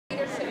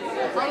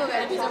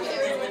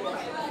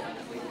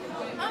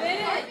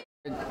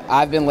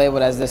I've been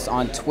labeled as this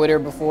on Twitter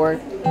before.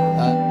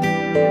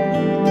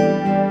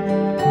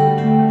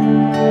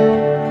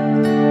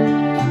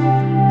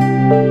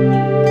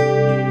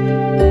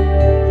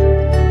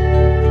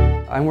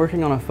 I'm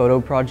working on a photo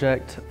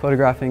project,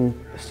 photographing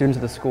students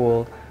at the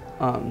school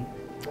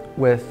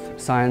with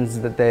signs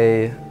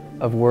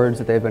of words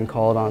that they've been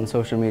called on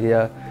social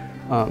media.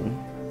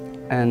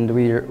 And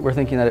we're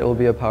thinking that it will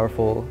be a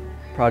powerful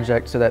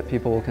project so that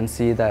people can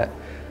see that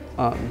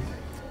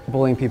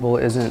bullying people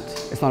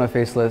it's not a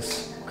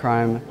faceless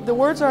crime. The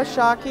words are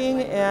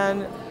shocking,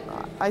 and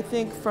I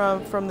think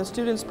from the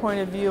students' point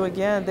of view,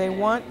 again, they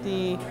want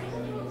there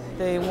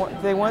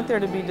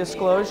to be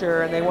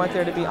disclosure, and they want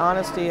there to be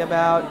honesty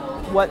about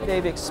what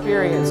they've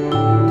experienced.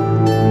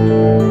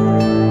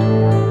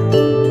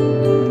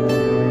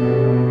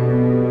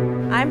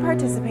 I'm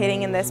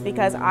participating in this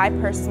because I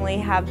personally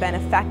have been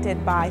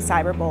affected by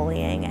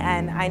cyberbullying,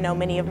 and I know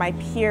many of my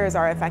peers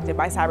are affected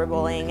by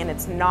cyberbullying, and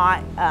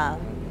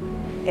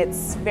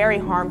it's very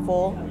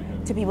harmful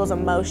to people's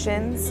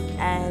emotions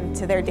and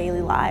to their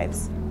daily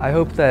lives. I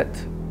hope that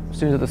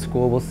students at the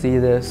school will see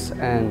this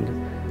and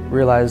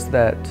realize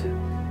that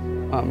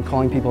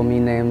calling people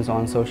mean names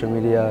on social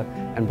media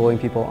and bullying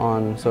people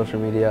on social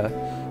media,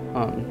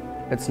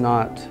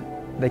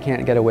 they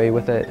can't get away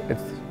with it.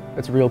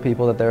 It's real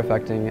people that they're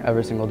affecting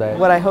every single day.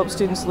 What I hope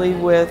students leave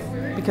with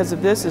because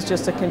of this is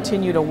just a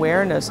continued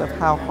awareness of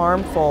how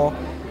harmful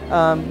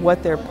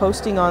what they're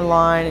posting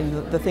online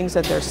and the things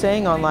that they're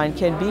saying online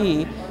can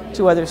be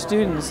to other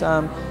students.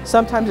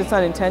 Sometimes it's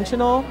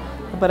unintentional,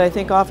 but I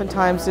think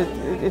oftentimes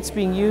it's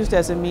being used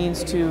as a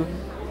means to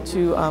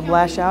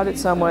lash out at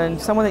someone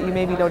that you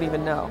maybe don't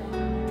even know.